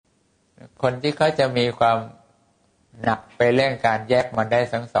คนที่เขาจะมีความหนักไปเรื่องการแยกมันได้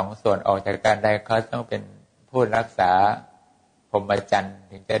ทั้งสองส่วนออกจากกันได้เขาต้องเป็นผู้รักษาพรหมจรรย์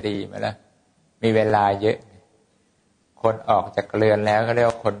ถึงจะดีไหมล่ะมีเวลาเยอะคนออกจากเรือนแล้วก็เรียก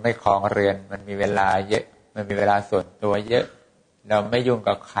ว่าคนไม่ครองเรือนมันมีเวลาเยอะมันมีเวลาส่วนตัวเยอะเราไม่ยุ่ง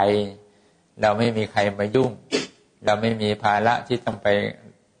กับใครเราไม่มีใครมายุ่งเราไม่มีภาระที่ต้องไป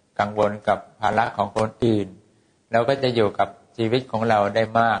กังวลกับภาระของคนอื่นเราก็จะอยู่กับชีวิตของเราได้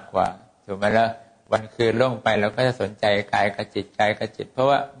มากกว่าถูกไหมล่ะวันคืนล่วงไปเราก็จะสนใจกายกับจิตกายกับจิตเพราะ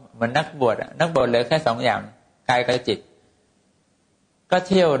ว่ามันนักบวชเหลือแค่สองอย่างกายกับจิตก็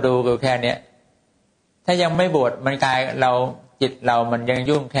เที่ยวดูกันแค่เนี้ยถ้ายังไม่บวชมันกายเราจิตเรามันยัง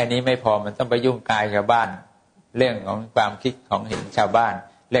ยุ่งแค่นี้ไม่พอมันต้องไปยุ่งกายชาวบ้านเรื่องของความคิดของเห็นชาวบ้าน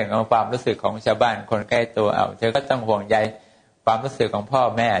เรื่องของความรู้สึกของชาวบ้านคนใกล้ตัวเธอก็ต้องห่วงใยความรู้สึกของพ่อ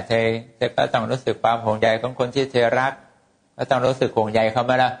แม่เธอก็ต้องรู้สึกความห่วงใยของคนที่เธอรักก็ต้องรู้สึกห่วงใยเขาไห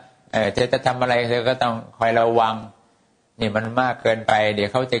มล่ะเธอจะทำอะไรเธอก็ต้องคอยระวังนี่มันมากเกินไปเดี๋ยว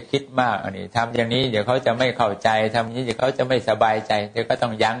เขาจะคิดมากนี่ทำอย่างนี้เดี๋ยวเขาจะไม่เข้าใจทำอย่างนี้เดี๋ยวเขาจะไม่สบายใจเธอก็ต้อ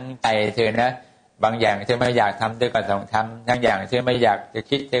งยั้งใจเธอนะบางอย่างเธอไม่อยากทำเธอก็ต้องทำบางอย่างเธอไม่อยากจะ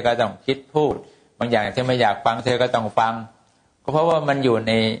คิดเธอก็ต้องคิดพูดบางอย่างเธอไม่อยากฟังเธอก็ต้องฟังก็เพราะว่ามันอยู่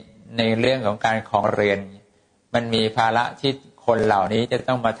ในเรื่องของการครองเรือนมันมีภาระที่คนเหล่านี้จะ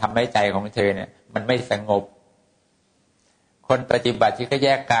ต้องมาทำให้ใจของเธอเนี่ยมันไม่สงบคนปฏิบัติที่ก็แย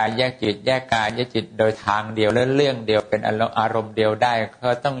กกายแยกจิตแยกกายแยกจิตโดยทางเดียวและเรื่องเดียวเป็นอารมณ์เดียวได้ก็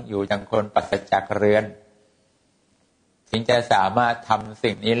ต้องอยู่อย่างคนปราศจากเรือนถึงจะสามารถทำ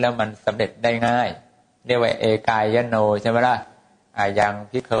สิ่งนี้แล้วมันสำเร็จได้ง่ายเรียกว่าเอกายโนใช่ไหมล่ะยัง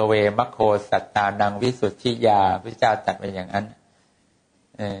พิเคเวมัคโคสัตตานังวิสุทธิยาพระเจ้าตรัสไว้อย่างนั้น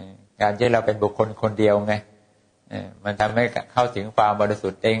การที่เราเป็นบุคคลคนเดียวไงมันทำให้เข้าถึงความบริสุ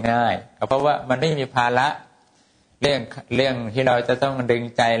ทธิ์ได้ง่ายก็เพราะว่ามันไม่มีภาระเรื่องที่เราจะต้องดึง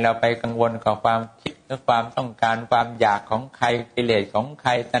ใจเราไปกังวลกับความคิดและความต้องการความอยากของใครกิเลสของใค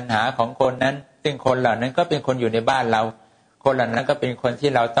รตัณหาของคนนั้นซึ่งคนเหล่านั้นก็เป็นคนอยู่ในบ้านเราคนเหล่านั้นก็เป็นคนที่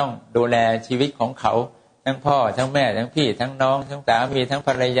เราต้องดูแลชีวิตของเขาทั้งพ่อทั้งแม่ทั้งพี่ทั้งน้องทั้งสามีทั้งภ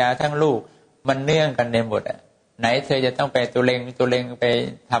รรยาทั้งลูกมันเนื่องกันในหมดไหนเธอจะต้องไปตุเรงไป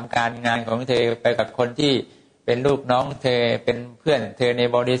ทำการงานของเธอไปกับคนที่เป็นลูกน้องเธอเป็นเพื่อนเธอใน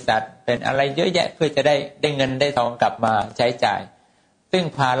บริษัทเป็นอะไรเยอะแยะเพื่อจะได้เงินได้ทองกลับมาใช้จ่ายซึ่ง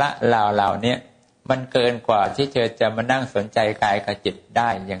ภาระเหล่านี้มันเกินกว่าที่เธอจะมานั่งสนใจกายกับจิตได้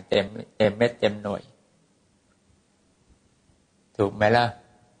อย่างเต็มเม็ดเต็มหน่วยถูกไหมล่ะ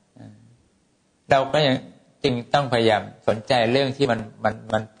เราก็ยังจึงต้องพยายามสนใจเรื่องที่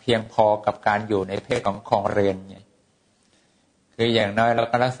มันเพียงพอกับการอยู่ในเพศของครองเรือนไงคืออย่างน้อยเรา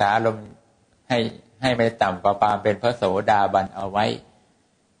ก็รักษาอารมณ์ให้ไม่ต่ำกว่าความเป็นพระโสดาบันเอาไว้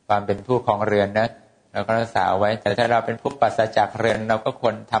ความเป็นผู้ครองเรือนนะเราก็รักษาไว้แต่ถ้าเราเป็นผู้ปราศจากเรือนเราก็ค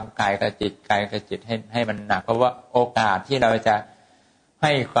วรทำกายกับจิตให้มันหนักเพราะว่าโอกาสที่เราจะใ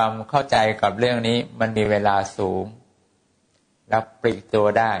ห้ความเข้าใจกับเรื่องนี้มันมีเวลาสูงรับปลีกตัว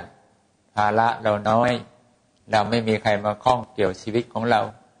ได้ภาระเราน้อยเราไม่มีใครมาข้องเกี่ยวชีวิตของเรา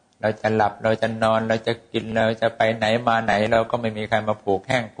จะหลับเราจะนอนเราจะกินเราจะไปไหนมาไหนเราก็ไม่มีใครมาผูกแ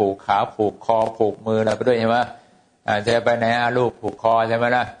ข้งผูกขาผูกคอผูกมือเราไปด้วยใช่ไหมจะไปไหนลูกผูกคอใช่ไหม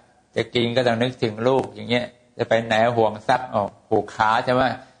ล่ะจะกินก็ต้องนึกถึงลูกอย่างเงี้ยจะไปไหนห่วงทรัพย์ผูกขาใช่ไหม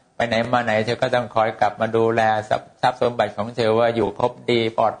ไปไหนมาไหนเธอก็ต้องคอยกลับมาดูแลทรัพย์สมบัติของเธอว่าอยู่ครบดี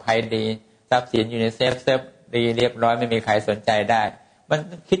ปลอดภัยดีทรัพย์สินอยู่ในเซฟดีเรียบร้อยไม่มีใครสนใจได้มัน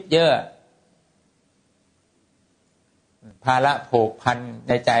คิดเยอะภาระผูกพันใ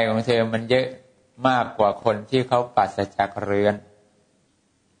นใจของเธอมันเยอะมากกว่าคนที่เขาปราศจากเรือน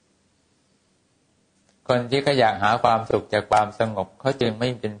คนที่เขาอยากหาความสุขจากความสงบเขาจึงไม่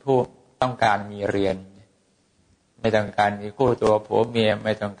เป็นผู้ต้องการมีเรือนไม่ต้องการมีคู่ตัวผัวเมียไ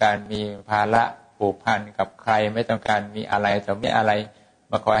ม่ต้องการมีภาระผูกพันกับใครไม่ต้องการมีอะไรต่อมีอะไร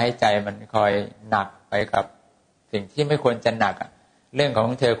มาคอยให้ใจมันคอยหนักไปกับสิ่งที่ไม่ควรจะหนักเรื่องของ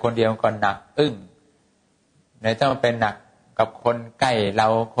เธอคนเดียวก็หนักไหนต้องเป็นหนักกับคนใกล้เรา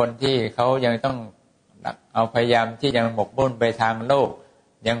คนที่เขายังต้องเอาพยายามที่ยังหมกมุ่นไปทางโลก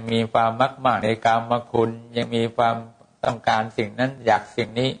ยังมีความมักมากในกามคุณยังมีความต้องการสิ่งนั้นอยากสิ่ง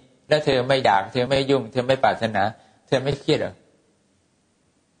นี้แล้วเธอไม่อยากเธอไม่ยุ่งเธอไม่ปรารถนาเธอไม่เครียดเหรอ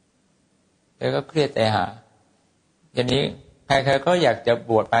เธอก็เครียดแต่หาอย่างนี้ใครๆก็อยากจะ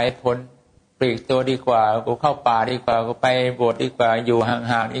บวชไปพ้นปลีกตัวดีกว่ากูเข้าป่าดีกว่ากูไปบวชดีกว่าอยู่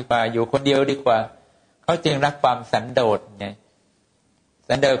ห่างๆดีกว่าอยู่คนเดียวดีกว่าเขาจึงรักความสันโดษไง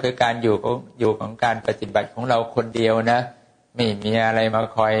สันโดษคือการอยู่ของการปฏิบัติของเราคนเดียวนะไม่มีอะไรมา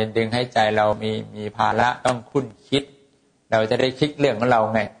คอยดึงให้ใจเรามีภาระต้องคุ้นคิดเราจะได้คิดเรื่องของเรา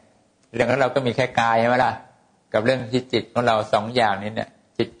ไงเรื่องของเราก็มีแค่กายใช่ไหมล่ะกับเรื่องที่จิตของเราสองอย่างนี้เนี่ย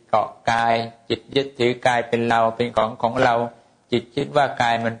จิต เกาะกายจิตยึดถือกายเป็นเราเป็นของเราจิตคิดว่ากา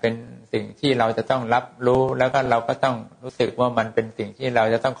ยมันเป็นสิ่งที่เราจะต้องรับรู้แล้วก็เราก็ต้องรู้สึกว่ามันเป็นสิ่งที่เรา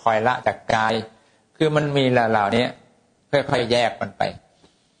จะต้องคอยละจากกายคือมันมีเหล่านี้ค่อยๆแยกมันไป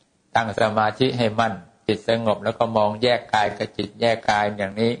ตั้งสมาธิให้มั่นจิตสงบแล้วก็มองแยกกายกับจิตแยกกายอย่า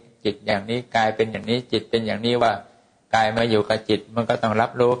งนี้จิตอย่างนี้กายเป็นอย่างนี้จิตเป็นอย่างนี้ว่ากายมาอยู่กับจิตมันก็ต้องรั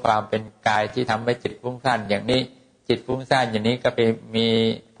บรู้ความเป็นกายที่ทำให้จิตฟุ้งซ่านอย่างนี้จิตฟุ้งซ่านอย่างนี้ก็ไปมี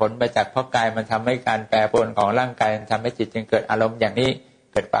ผลมาจากเพราะกายมันทำให้การแปรปรวนของร่างกายมันทำให้จิตจึงเกิดอารมณ์อย่างนี้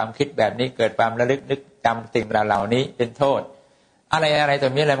เกิดความคิดแบบนี้เกิดความระลึกนึกจำสิ่งเหล่านี้เป็นโทษอะไรตัว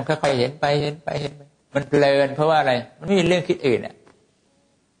นี้อะไรมันค่อยๆเห็นไปมันเพลินเพราะว่าอะไรมันไม่มีเรื่องคิดอื่นอ่ะ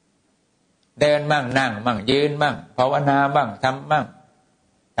เดินบ้างนั่งบ้างยืนบ้างภาวนาบ้างทำบ้าง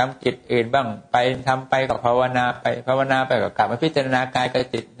ทำกิจอื่นบ้างไปทำไปกับภาวนาไปภาวนาไปกับกลับมาพิจารณากายกับ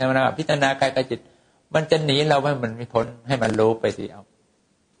จิตภาวนาพิจารณากายกับจิตมันจะหนีเราให้มันไม่พ้นให้มันรู้ไปสิเอา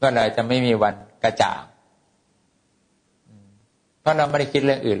ก็เลยจะไม่มีวันกระจ่างเพราะเราไม่ได้คิดเ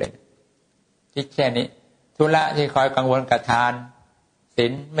รื่องอื่นเลยคิดแค่นี้ธุระที่คอยกังวลกับทานศี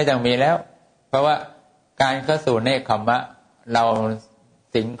ลไม่ต้องมีแล้วเพราะว่าการเข้าสู่เนคขมมะเรา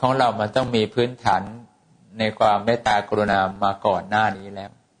ศีลของเรามันต้องมีพื้นฐานในความเมตตากรุณามาก่อนหน้านี้แล้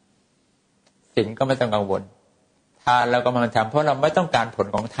วศีลก็ไม่ต้องกังวลทานเราก็มาทำเพราะเราไม่ต้องการผล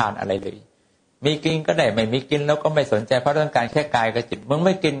ของทานอะไรเลยมีกินก็ได้ไม่มีกินแล้วก็ไม่สนใจเพราะต้องการแค่กายกับจิตมึงไ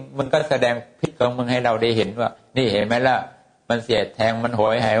ม่กินมึงก็แสดงพิษของมึงให้เราได้เห็นว่านี่เห็นไหมล่ะมันเสียดแทงมันโห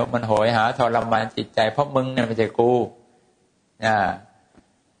ยหาทรมานจิตใจเพราะมึงเนี่ยไม่ใช่กู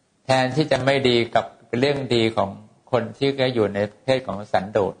แทนที่จะไม่ดีกับเรื่องดีของคนที่ก็อยู่ในเพศของสัน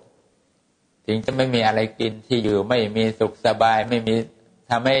โดษถึงจะไม่มีอะไรกินที่อยู่ไม่มีสุขสบายไม่มี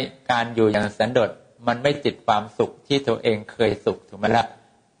ทำให้การอยู่อย่างสันโดษมันไม่ติดความสุขที่ตัวเองเคยสุขถูกไหมล่ะ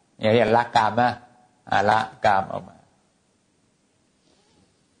อย่างละกามละกามออกมา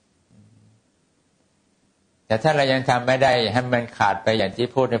แต่ถ้าเรายังทำไม่ได้ให้มันขาดไปอย่างที่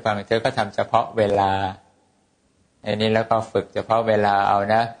พูดให้ฟังเธอก็ทำเฉพาะเวลาอันนี้แล้วก็ฝึกเฉพาะเวลาเอา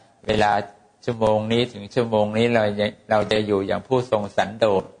นะเวลาชั่วโมงนี้ถึงชั่วโมงนี้เราจะอยู่อย่างผู้ทรงสันโด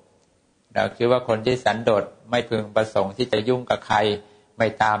ษเราคิดว่าคนที่สันโดษไม่พึงประสงค์ที่จะยุ่งกับใครไม่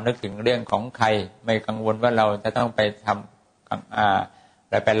ตามนึกถึงเรื่องของใครไม่กังวลว่าเราจะต้องไปทำ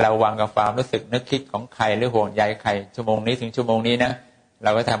เราไประวังกับความรู้สึกนึกคิดของใครหรือห่วงใยใครชั่วโมงนี้ถึงชั่วโมงนี้นะเร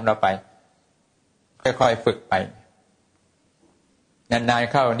าก็ทำเราไปค่อยๆฝึกไปนาน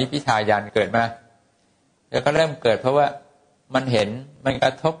ๆเข้านิพพิทายานเกิดมาแล้วก็เริ่มเกิดเพราะว่ามันเห็นมันกร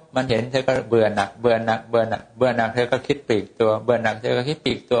ะทบมันเห็นเธอก็เบื่อหนักเธอก็คิดปลีกตัวเบื่อหนักเธอก็คิดป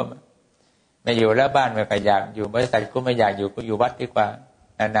ลีกตัวไม่อยู่แล้วบ้านไม่อยากอยู่บริษัทก็ไม่อยากอยู่ก็อยู่วัดดีกว่า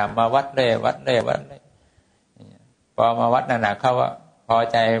มาวัดเลยพอมาวัดนานๆเข้าว่าพอ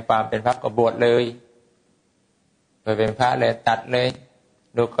ใจความเป็นพระก็บวชเลยไปเป็นพระเลยตัดเลย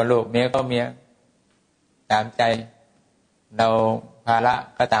ลูกก็ลูกเมียก็เมียตามใจเราภาระ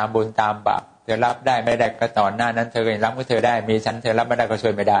ก็ตามบุญตามบาปเธอรับได้ไม่ได้ก็ตอนหน้านั้นเธอก็รับก็เธอได้มีฉันเธอรับไม่ได้ก็ช่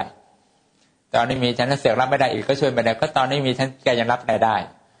วยไม่ได้ตอนนี้มีฉันเสือกรับไม่ได้อีกก็ช่วยไม่ได้ก็ตอนนี้มีฉันแกยังรับได้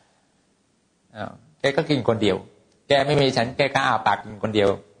แกก็กินคนเดียวแกไม่มีฉันแกก็อ้าปากกินคนเดียว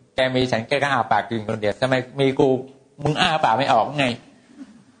แกมีฉันแกก็อ้าปากกินคนเดียวทำไมมีกูมึงอ้าปากไม่ออกไง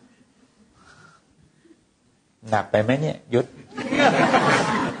หนักไปไหมเนี่ยหยุด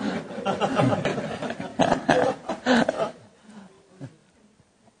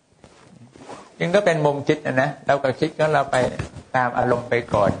จึงก็เป็นมุมคิดนะเราก็คิดก็เราไปตามอารมณ์ไป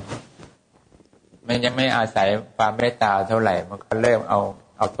ก่อนมันยังไม่อาศัยความเมตตาเท่าไหร่มันก็เริ่มเ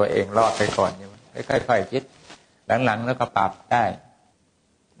อาตัวเองรอดไปก่อนค่อยๆคิดหลังๆแล้วก็ปรับได้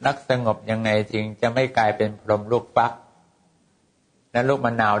รักสงบยังไงจึงจะไม่กลายเป็นพรหมลูกฟักแล้วลูกม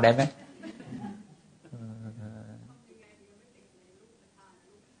ะนาวได้ไหม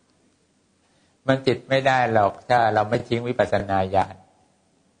มันติดไม่ได้หรอกถ้าเราไม่ทิ้งวิปัสสนาญาณ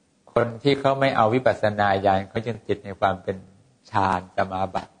คนที่เขาไม่เอาวิปัสสนาญาณเขาจึงติดในความเป็นฌานสมา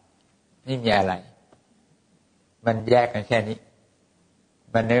บัติไม่มีอะไรมันแยกกันแค่นี้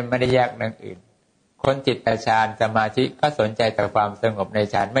มันไม่ได้แยกเรื่องอื่นคนจิตฌานสมาธิก็สนใจแต่ความสงบใน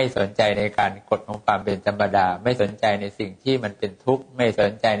ฌานไม่สนใจในการกฎของความเป็นธรรมดาไม่สนใจในสิ่งที่มันเป็นทุกข์ไม่ส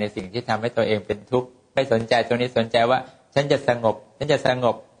นใจในสิ่งที่ทำให้ตัวเองเป็นทุกข์ไม่สนใจตรงนี้สนใจว่าฉันจะสง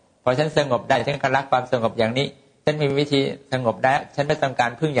บพอฉันสงบได้ฉันก็รักความสงบอย่างนี้ฉันมีวิธีสงบได้ฉันไม่ต้องกา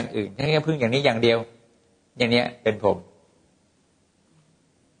รพึ่งอย่างอื่นฉันแค่พึ่งอย่างนี้อย่างเดียวอย่างนี้เป็นผม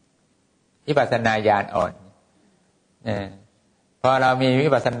วิปัสสนาญาณอ่อนพอเรามีวิ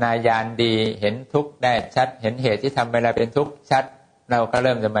ปัสสนาญาณดีเห็นทุกข์ได้ชัดเห็นเหตุที่ทำให้เราเป็นทุกข์ชัดเราก็เ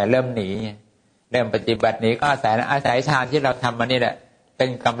ริ่มหนีเริ่มปฏิบัติหนีก็อาศัยฌานที่เราทำมานี่แหละเป็น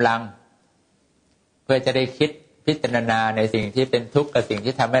กำลังเพื่อจะได้คิด พิจารณาในสิ่งที่เป็นทุกข์กับสิ่ง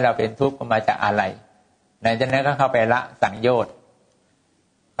ที่ทำให้เราเป็นทุกข์มาจากอะไรหลังจากนั้นก็เข้าไปละสังโยชน์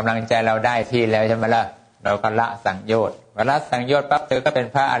กำลังใจเราได้ที่แล้วใช่ไหมล่ะเราก็ละสังโยชน์เวลาสังโยชน์ปั๊บเธอก็เป็น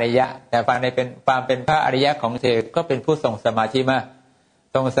พระอริยะแต่ความเป็นพระอริยะของเธอก็เป็นผู้ทรงสมาธิมา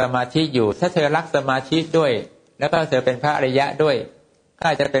ทรงสมาธิอยู่ถ้าเธอรักสมาธิด้วยแล้วก็เธอเป็นพระอริยะด้วยก็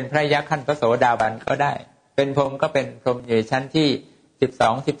อาจจะเป็นพระอริยะขั้นพระโสดาบันก็ได้เป็นพรหมก็เป็นพรหมอยู่ชั้นที่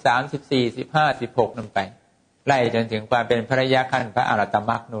12 13 14 15 16นั่นไปไล่จนถึงความเป็นพระอริยะขั้นพระอรหัต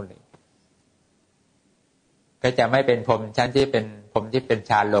มรรคนู่นเลยก็จะไม่เป็นพรหมชั้นที่เป็นพรหมที่เป็น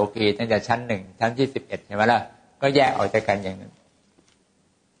ฌานโลกีตั้งแต่ชั้น1ชั้นที่11ใช่ไหมล่ะก็แยกออกจากกันอย่างนั้น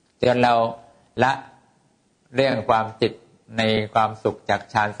จนเราละเรื่องความติดในความสุขจาก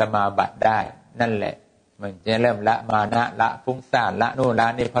ฌานสมาบัติได้นั่นแหละมันจะเริ่มละมานะละฟุ้งซ่านละนู่นละ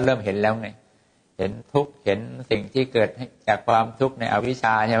นี่เพราะเริ่มเห็นแล้วไงเห็นทุกข์เห็นสิ่งที่เกิดจากความทุกข์ในอวิชช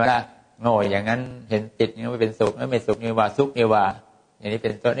าใช่ไหมล่ะโง่อย่างนั้นเห็นติดนี่ไม่เป็นสุขไม่สุขนี่ว่าทุกข์นี่ว่าอย่างนี้เ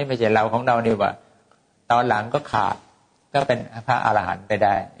ป็นต้นนี่ไม่ใช่เราของเรานี่ว่าตอนหลังก็ขาดก็เป็นพระอรหันต์ไปไ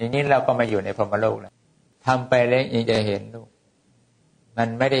ด้อย่างนี้เราก็มาอยู่ในพรหมโลกแล้วทำไปแล้วอิงจะเห็นลูกมัน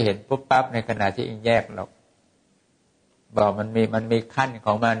ไม่ได้เห็นปุ๊บปั๊บในขณะที่อิงแยกหรอกบอกมันมีขั้นข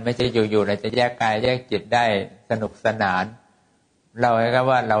องมันไม่ใช่อยู่ๆเราจะแยกกายแยกจิตได้สนุกสนานเราเรียก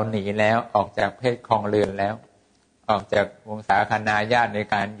ว่าเราหนีแล้วออกจากเพศครองเรือนแล้วออกจากวงศาคณาญาติใน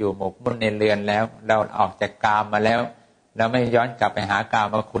การอยู่หมกมุ่นในเรือนแล้วเราออกจากกามมาแล้วเราไม่ย้อนกลับไปหากาม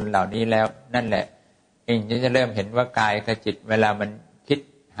คุณเหล่านี้แล้วนั่นแหละอิงจะเริ่มเห็นว่ากายกับจิตเวลามันคิด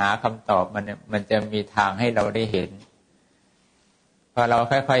หาคำตอบมันจะมีทางให้เราได้เห็นพอเรา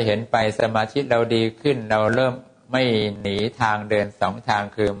ค่อยๆเห็นไปสมาธิเราดีขึ้นเราเริ่มไม่หนีทางเดินสองทาง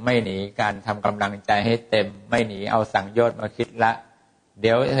คือไม่หนีการทำกำลังใจให้เต็มไม่หนีเอาสังโยชน์มาคิดละเ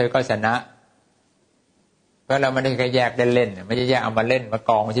ดี๋ยวเธอก็ชนะเพราะเราไม่ได้แค่แยกเล่นๆไม่ใช่แยกเอามาเล่นมา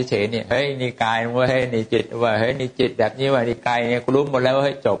กองเฉยๆนี่เฮ้ยนี่กายว่าเฮ้ยนี่จิตว่าเฮ้ยนี่จิตแบบนี้ว่านี่กายเนี่ยกูรู้หมดแล้วว่าเ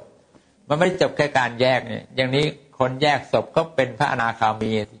ฮ้ยจบมันไม่ได้จบแค่การแยกเนี่ยอย่างนี้คนแยกศพก็เป็นพระอนาคา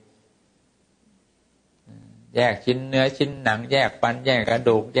มีแยกชิ้นเนื้อชิ้นหนังแยกฟันแยกกระ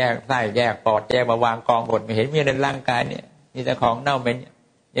ดูกแยกไส้แยกปอดแยกมาวางกองหมดไม่เห็นมีในร่างกายเนี่ยมีแต่ของเน่าเหม็น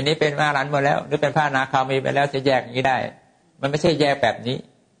อย่างนี้เป็นพระอรหันต์หมดแล้วหรือเป็นพระอนาคามีไปแล้วจะแยกอย่างนี้ได้มันไม่ใช่แยกแบบนี้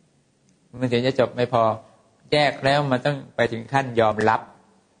มันถึงจะจบไม่พอแยกแล้วมันต้องไปถึงขั้นยอมรับ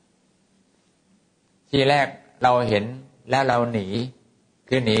ทีแรกเราเห็นแล้วเราหนี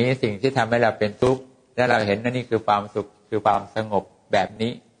คือหนีสิ่งที่ทำให้เราเป็นทุกข์แล้วเราเห็นนั่นนี่คือความสุขคือความสงบแบบ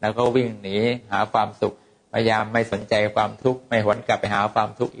นี้แล้วก็วิ่งหนีหาความสุขพยายามไม่สนใจความทุกข์ไม่หวนกลับไปหาความ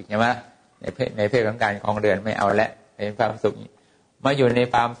ทุกข์อีกใช่ไหมในเพศของการครองเรือนไม่เอาและเห็นความสุขมาอยู่ใน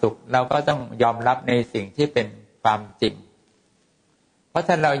ความสุขเราก็ต้องยอมรับในสิ่งที่เป็นความจริงเพราะ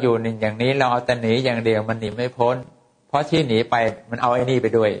ถ้าเราอยู่หนึ่งอย่างนี้เราเอาแต่หนีอย่างเดียวมันหนีไม่พ้นเพราะที่หนีไปมันเอาไอ้นี่ไป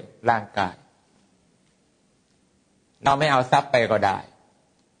ด้วยร่างกายเราไม่เอาทรัพย์ไปก็ได้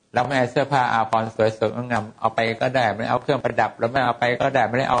เราไม่เอาเสื้อผ้าอาภรณ์สวยสดงามเอาไปก็ได้ไม่เอาเครื่องประดับเราไม่เอาไปก็ได้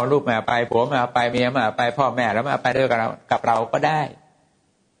ไม่ได้เอารูปไม่เอาไปผัวไม่เอาไปเมียไม่เอาไปพ่อแม่เราไม่เอาไปด้วยกับเราก็ได้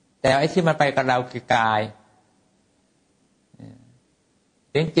แต่ไอ้ที่มันไปกับเราคือกาย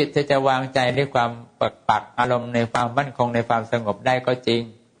ถึงจิตจะวางใจด้วยความปักอารมณ์ในความมั่นคงในความสงบได้ก็จริง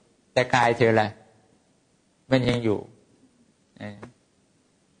แต่กายเธอล่ะมันยังอยู่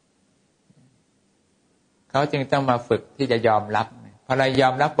เขาจึงต้องมาฝึกที่จะยอมรับพอเรายอ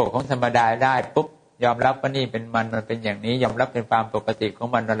มรับปกของธรรมดาได้ปุ๊บยอมรับว่านี่เป็นมันเป็นอย่างนี้ยอมรับเป็นความปกติของ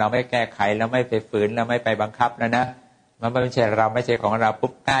มันเราไม่แก้ไขเราไม่ไปฝืนเราไม่ไปบังคับแล้วนะมันไม่ใช่เราไม่ใช่ของเรา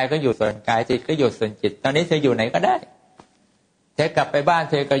ปุ๊บกายก็อยู่ส่วนกายจิตก็อยู่ส่วนจิตตอนนี้เธออยู่ไหนก็ได้เธอกลับไปบ้าน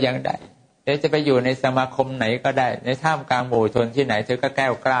เธอก็ยังได้เธอจะไปอยู่ในสมาคมไหนก็ได้ในท่ามกลางหมู่ชนที่ไหนเธอก็แก้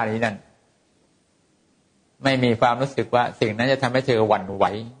วกล้านี้นั่นไม่มีความรู้สึกว่าสิ่งนั้นจะทำให้เธอหวั่นไหว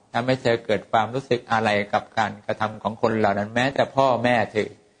ทำให้เธอเกิดความรู้สึกอะไรกับการกระทำของคนเหล่านั้นแม้แต่พ่อแม่เธอ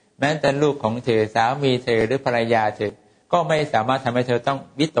แม้แต่ลูกของเธอสามีเธอหรือภรรยาเธอก็ไม่สามารถทำให้เธอต้อง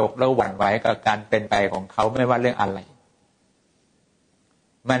วิตกและหวั่นไหวกับการเป็นไปของเขาไม่ว่าเรื่องอะไร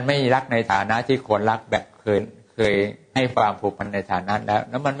มันไม่รักในฐานะที่ควรรักแบบเคยให้ความผูกพันในฐานะ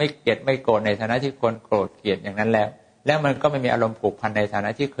แล้วมันไม่เกลียดไม่โกรธในฐานะที่ควรโกรธเกลียดอย่างนั้นแล้วมันก็ไม่มีอารมณ์ผูกพันในฐานะ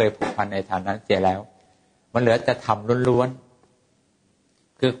ที่เคยผูกพันในฐานะเสียแล้วมันเหลือจะทำล้วน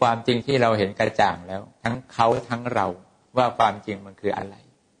ๆคือความจริงที่เราเห็นกระจ่างแล้วทั้งเขาทั้งเราว่าความจริงมันคืออะไร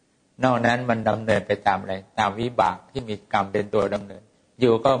นอกนั้นมันดำเนินไปตามอะไรตามวิบากที่มีกรรมเป็นตัวดำเนินอ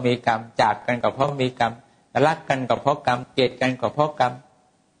ยู่ก็มีกรรมจากกันก็เพราะมีกรรมรักกันก็เพราะกรรมเกลียดกันก็เพราะกรรม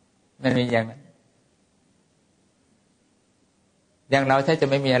มันมีอย่างนั้นอย่างเราถ้าจะ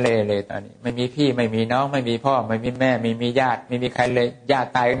ไม่มีอะไรเลยตอนนี้ไม่มีพี่ไม่มีน้องไม่มีพ่อไม่มีแม่ไม่มีญาติไม่มีใครเลยญาติ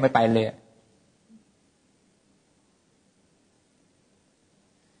ตายก็ไม่ไปเลย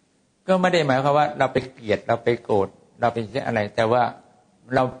ก็ ก็ไม่ได้หมายความว่าเราไปเกลียดเราไปโกรธเราเป็นอะไรแต่ว่า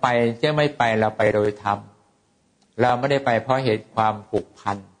เราไปจะไม่ไปเราไปโดยธรรมเราไม่ได้ไปเพราะเหตุความผูก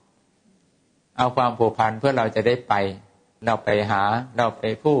พันเอาความผูกพันเพื่อเราจะได้ไปเราไปหาเราไป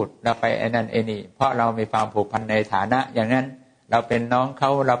พูดเราไปไอ้นั่นไอ้นี่เพราะเรามีความผูกพันในฐานะอย่างนั้นเราเป็นน้องเข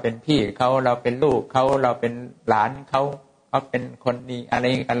าเราเป็นพี่เขาเราเป็นลูกเขาเราเป็นหลานเขาเป็นคนดีอะไร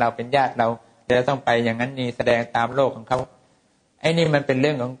กันเราเป็นญาติเราจะต้องไปอย่างนั้นนี่แสดงตามโลกของเขาไอ้นี่มันเป็นเ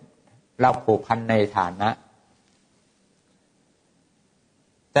รื่องของเราผูกพันในฐานะ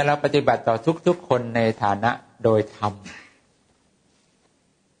แต่เราปฏิบัติต่อทุกๆคนในฐานะโดยธรรม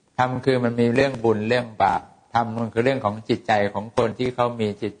ธรรมคือมันมีเรื่องบุญเรื่องบาปธรรมมันคือเรื่องของจิตใจของคนที่เขามี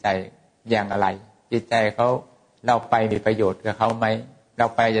จิตใจอย่างไรจิตใจเขาเราไปมีประโยชน์กับเขาไหมเรา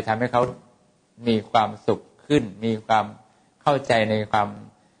ไปจะทำให้เขามีความสุขขึ้นมีความเข้าใจในความ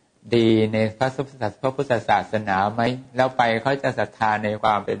ดีในพระพุทธศาสนาไหมแล้วไปเขาจะศรัทธาในคว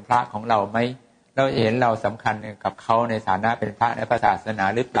ามเป็นพระของเราไหมเราเห็นเราสำคัญกับเขาในฐานะเป็นพระในพระศาสนา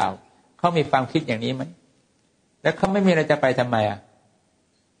หรือเปล่าเขามีความคิดอย่างนี้ไหมแล้วเขาไม่มีเราจะไปทำไมอ่ะ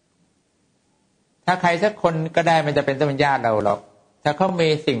ถ้าใครสักคนก็ได้มันจะเป็นญาติเราหรอกถ้าเขามี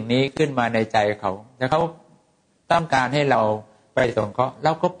สิ่งนี้ขึ้นมาในใจเขาถ้าเขาต้องการให้เราไปสงเคราะห์เร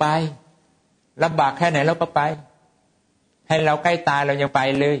าก็ไปลำบากแค่ไหนเราก็ไปให้เราใกล้ตายเรายังไป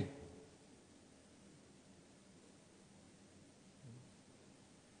เลย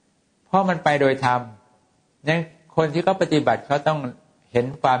เพราะมันไปโดยธรรมนั้นคนที่เขาปฏิบัติเขาต้องเห็น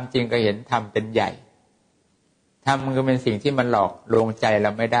ความจริงกับเห็นธรรมเป็นใหญ่ธรรมมันก็เป็นสิ่งที่มันหลอกลวงใจเร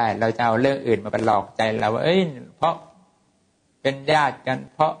าไม่ได้เราจะเอาเรื่องอื่นมาเป็นหลอกใจเราว่าเพราะเป็นญาติกัน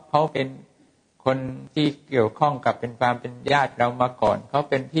เพราะเขาเป็นคนที่เกี่ยวข้องกับเป็นความเป็นญาติเรามาก่อนเขา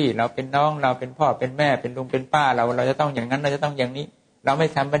เป็นพี่เราเป็นน้องเราเป็นพ่อเป็นแม่เป็นลุงเป็นป้าเราจะต้องอย่างนั้นเราจะต้องอย่างนี้เราไม่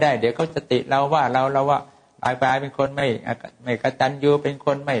ทำไม่ได้เดี๋ยวเขาจะติเราว่าเราว่าปลายเป็นคนไม่กตัญญูเป็นค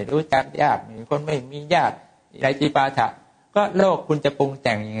นไม่รู้จักญาติเป็นคนไม่มีญาติไรจีปาถะก็โลกคุณจะปรุงแ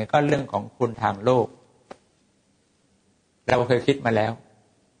ต่งยังไงก็เรื่องของคุณทางโลกเราเคยคิดมาแล้ว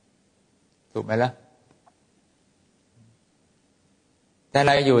ถูกไหมล่ะแต่เ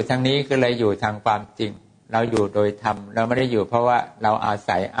ราอยู่ทางนี้คือเราอยู่ทางความจริงเราอยู่โดยธรรมเราไม่ได้อยู่เพราะว่าเราอา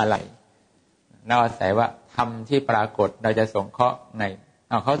ศัยอะไรเราอาศัยว่าธรรมที่ปรากฏเราจะสงเคราะห์ไง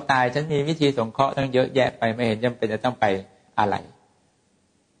เขาตายฉันมีวิธีสงเคราะห์ตั้งเยอะแยะไปไม่เห็นจำเป็นจะต้องไปอะไร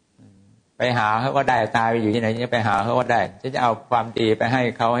ไปหาเขาก็ได้ตายไปอยู่ที่ไหนจะไปหาเขาก็ได้ฉันจะเอาความดีไปให้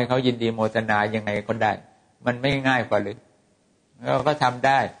เขายินดีโมทนายังไงก็ได้มันไม่ง่ายกว่าหรือเราก็ทำไ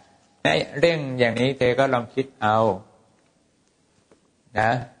ด้ในเรื่องอย่างนี้เธอก็ลองคิดเอาน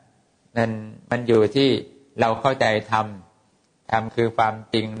ะมันอยู่ที่เราเข้าใจธรรมคือความ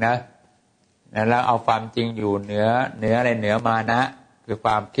จริงนะแล้วเอาความจริงอยู่เหนืออะไรเหนือมานะคือค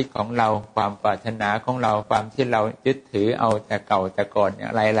วามคิดของเราความปรารถนาของเราความที่เรายึดถือเอาแต่เก่าแต่ก่อน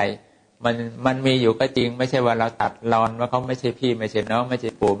อะไรมันมีอยู่ก็จริงไม่ใช่ว่าเราตัดรอนว่าเขาไม่ใช่พี่ไม่ใช่น้องไม่ใช่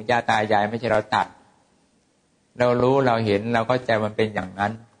ปู่ย่าตายายไม่ใช่เราตัดเรารู้เราเห็นเราเข้าใจมันเป็นอย่างนั้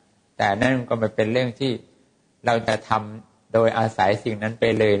นแต่นั่นก็มันเป็นเรื่องที่เราจะทำโดยอาศัยสิ่งนั้นไป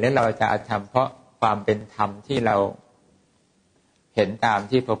เลยแล้วเราจะทำเพราะความเป็นธรรมที่เราเห็นตาม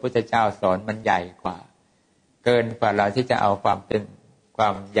ที่พระพุทธเจ้าสอนมันใหญ่กว่าเกินกว่าเราที่จะเอาความเป็นควา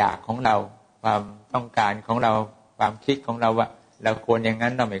มอยากของเราความต้องการของเราความคิดของเราว่าเราควรอย่างนั้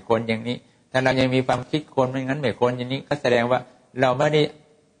นเราไม่ควรอย่างนี้ถ้าเรายังมีความคิดควรไม่งั้นไม่ควรอย่างนี้ก็แสดงว่าเราไม่ได้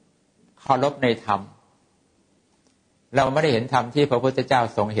เคารพในธรรมเราไม่ได้เห็นธรรมที่พระพุทธเจ้า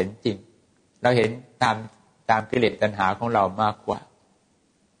ทรงเห็นจริงเราเห็นตามกิเลสตัณหาของเรามากกว่า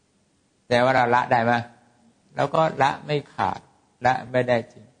แต่ว่าเราละได้ไหมเราก็ละไม่ขาดละไม่ได้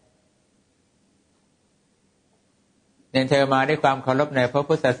จริงเนี่ยเธอมาด้วยความเคารพในพระ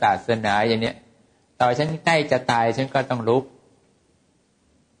พุทธศาสนาอย่างนี้ต่อฉันใกล้จะตายฉันก็ต้องลุก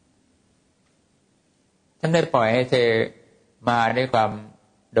ฉันได้ปล่อยให้เธอมาด้วยความ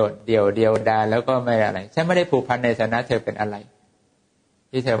โดดเดี่ยวดายแล้วก็ไม่อะไรฉันไม่ได้ผูกพันในฐานะเธอเป็นอะไร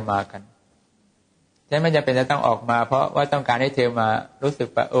ที่เธอมากันฉันไม่จำเป็นจะต้องออกมาเพราะว่าต้องการให้เธอมารู้สึก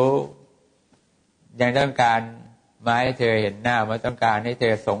ว่ายังต้องการมาให้เธอเห็นหน้ามาต้องการให้เธ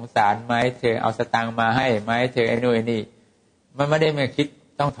อสงสารมาให้เธอเอาสตางค์มาให้มาให้เธอไอ้นู่นไอ้นี่มันไม่ได้มาคิด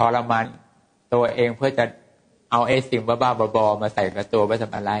ต้องทรมานตัวเองเพื่อจะเอาไอ้สิ่งบ้าๆบอๆมาใส่กับตัวไปท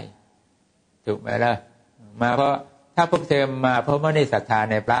ำอะไรถูกไหมล่ะมาเพราะถ้าพวกเธอมาเพราะไม่ได้ศรัทธา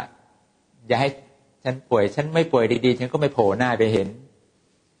ในพระอย่าให้ฉันป่วยฉันไม่ป่วยดีๆฉันก็ไม่โผล่หน้าไปเห็น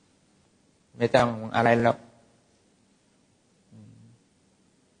ไม่ต้องอะไรหรอก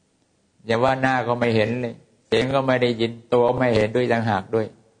อย่าว่าหน้าก็ไม่เห็นเลยเสียงก็ไม่ได้ยินตัวไม่เห็นด้วยต่างหากด้วย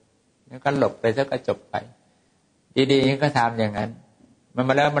แล้วก็หลบไปซะก็จบไปดีๆก็ทำอย่างนั้นมันม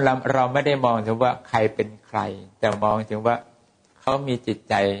าแล้วเราไม่ได้มองถึงว่าใครเป็นใครแต่มองถึงว่าเขามีจิต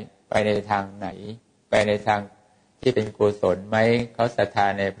ใจ ไปในทางไหนไปในทางที่เป็นกุศลไหมเขาศรัทธา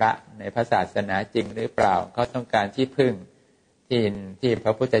ในพระศาสนาจริงหรือเปล่าเขาต้องการที่พึ่งที่พ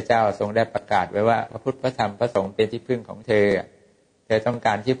ระพุทธเจ้าทรงได้ประกาศไว้ว่าพระพุทธพระธรรมพระสงฆ์เป็นที่พึ่งของเธอต้องก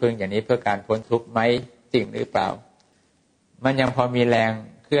ารที่พึ่งอย่างนี้เพื่อการพ้นทุกข์ไหมจริงหรือเปล่ามันยังพอมีแรง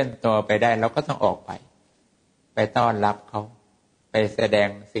เคลื่อนตัวไปได้เราก็ต้องออกไปต้อนรับเขาไปแสดง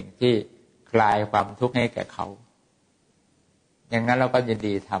สิ่งที่คลายความทุกข์ให้แก่เขาอย่างนั้นเราก็ยิน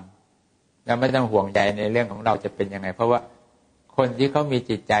ดีทำเราไม่ต้องห่วงใยในเรื่องของเราจะเป็นยังไงเพราะว่าคนที่เขามี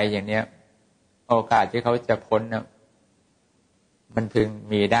จิตใจอย่างเนี้ยโอกาสที่เขาจะพ้นนะมันพึง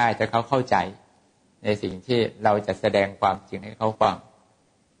มีได้ถ้าเขาเข้าใจในสิ่งที่เราจะแสดงความจริงให้เขาฟัง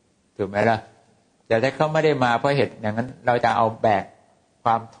ถูกไหมล่ะแต่ถ้าเขาไม่ได้มาเพราะเหตุอย่างนั้นเราจะเอาแบกคว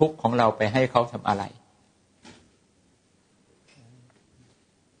ามทุกข์ของเราไปให้เขาทำอะไร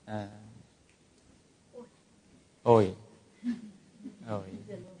โอ้ยเอ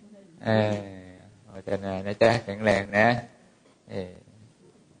าแต่นะจ๊ะแข็งแรงนะ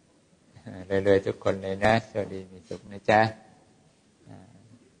เลยทุกคนเลยนะสวัสดีมีสุขนะจ๊ะ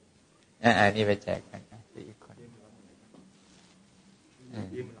นี่ไปแจกกันนะ4 คน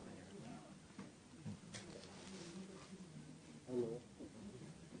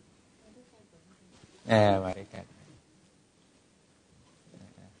มาด้วยกัน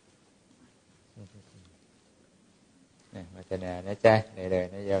มาจะนานะจ๊ะเลย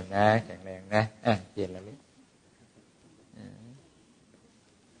นะโยมนะแข็งแรงนะเย็นแล้วลูก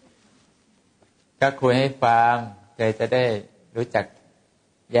ก็คุยให้ฟังเธอจะได้รู้จัก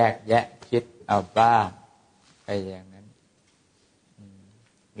แยกแยะคิดเอาบ้างไปอย่างนั้น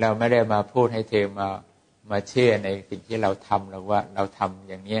เราไม่ได้มาพูดให้เธอมาเชื่อในสิ่งที่เราทำหรอกว่าเราทำ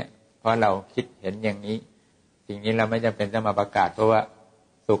อย่างนี้เพราะเราคิดเห็นอย่างนี้สิ่งนี้เราไม่จำเป็นต้องมาประกาศเพราะว่า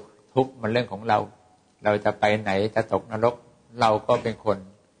สุขทุกข์มันเรื่องของเราจะไปไหนจะตกนรกเราก็เป็นคน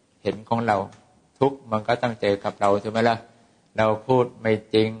เห็นของเราทุกข์มันก็ต้องเจอกับเราใช่ไหมล่ะเราพูดไม่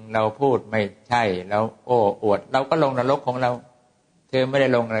จริงเราพูดไม่ใช่เราโอ้อวดเราก็ลงนรกของเราเธอไม่ได้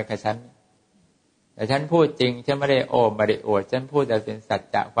ลงอะไรกับฉันแต่ฉันพูดจริงฉันไม่ได้โอ้ไม่ได้อวดฉันพูดแต่เป็นสัจ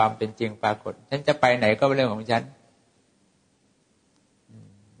จะความเป็นจริงปรากฏฉันจะไปไหนก็เป็นเรื่องของฉัน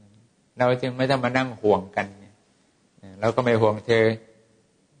เราจึงไม่ต้องมานั่งห่วงกันเราก็ไม่ห่วงเธอ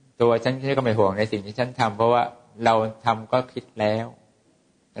ตัวฉันก็ไม่ห่วงในสิ่งที่ฉันทำเพราะว่าเราทำก็คิดแล้ว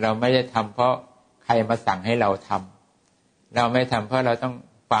เราไม่ได้ทำเพราะใครมาสั่งให้เราทำเราไม่ทำเพราะเราต้อง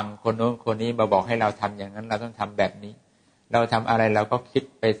ฟังคนโน้นคนนี้มาบอกให้เราทำอย่างนั้นเราต้องทำแบบนี้เราทำอะไรเราก็คิด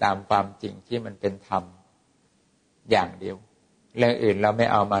ไปตามความจริงที่มันเป็นธรรมอย่างเดียวเรื่องอื่นเราไม่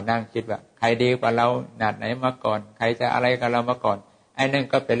เอามานั่งคิดว่าใครดีกว่าเราขนาดไหนมาก่อนใครจะอะไรกับเรามาก่อนไอ้นั่น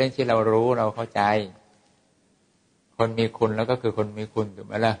ก็เป็นเรื่องที่เรารู้เราเข้าใจคนมีคุณแล้วก็คือคนมีคุณถูกไ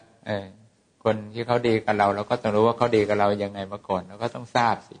หมล่ะคนที่เขาดีกับเราเราก็ต้องรู้ว่าเขาดีกับเรายังไงมาก่อนเราก็ต้องทรา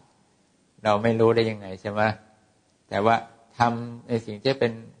บสิเราไม่รู้ได้ยังไงใช่ไหมแต่ว่าทำในสิ่งที่เป็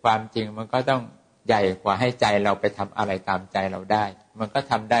นความจริงมันก็ต้องใหญ่กว่าให้ใจเราไปทำอะไรตามใจเราได้มันก็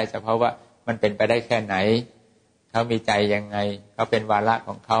ทำได้เฉพาะว่ามันเป็นไปได้แค่ไหนเขามีใจยังไงเขาเป็นวาระข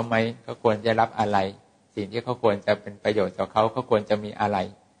องเขาไหมเขาควรจะรับอะไรสิ่งที่เขาควรจะเป็นประโยชน์ต่อเขาควรจะมีอะไร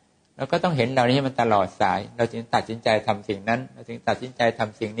เราก็ต้องเห็นเหล่านี้มันตลอดสายเราจึงตัดสินใจทำสิ่งนั้นเราจึงตัดสินใจท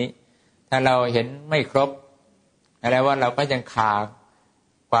ำสิ่งนี้ถ้าเราเห็นไม่ครบอะไรว่าเราก็ยังขาด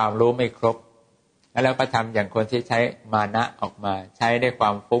ความรู้ไม่ครบแล้วเราก็ทำอย่างคนที่ใช้มานะออกมาใช้ได้ควา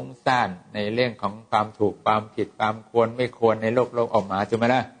มฟุ้งซ่านในเรื่องของความถูกความผิดความควรไม่ควรในโลกออกมาถูกไหม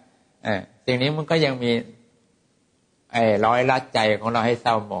ล่ะสิ่งนี้มันก็ยังมีร้อยลัดใจของเราให้เศ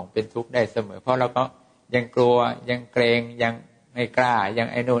ร้าหมองเป็นทุกข์ได้เสมอเพราะเราก็ยังกลัวยังเกรงยังไม่กล้ายัง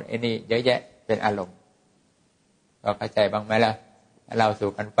ไอ้นู่นไอ้นี่เยอะแยะเป็นอารมณ์เราเข้าใจบ้างไหมล่ะเรา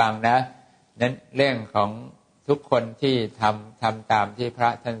สู่กันฟังนะนั้นเรื่องของทุกคนที่ทำตามที่พระ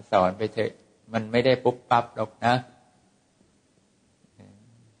ท่านสอนไปเถอะมันไม่ได้ปุ๊บปั๊บหรอกนะ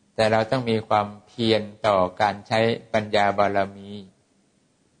แต่เราต้องมีความเพียรต่อการใช้ปัญญาบารมี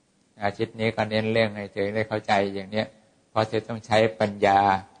อาทิตย์นี้ก็เน้นเรื่องให้เธอได้เข้าใจอย่างเนี้ยเพราะเธอต้องใช้ปัญญา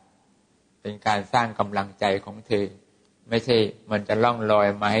เป็นการสร้างกำลังใจของเธอไม่ใช่มันจะล่องลอย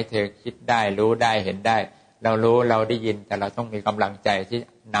มาให้เธอคิดได้รู้ได้เห็นได้เรารู้เราได้ยินแต่เราต้องมีกำลังใจที่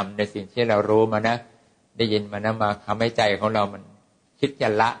นำในสิ่งที่เรารู้มานะได้ยินมานะมาทำให้ใจของเรามันคิดจะ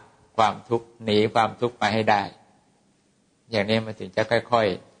ละความทุกข์หนีความทุกข์ไปให้ได้อย่างนี้มันถึงจะค่อย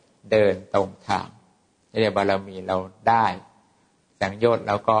ๆเดินตรงทางนี่บารมีเราได้สังโยชน์เ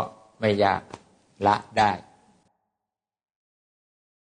ราก็ไม่อยากละได้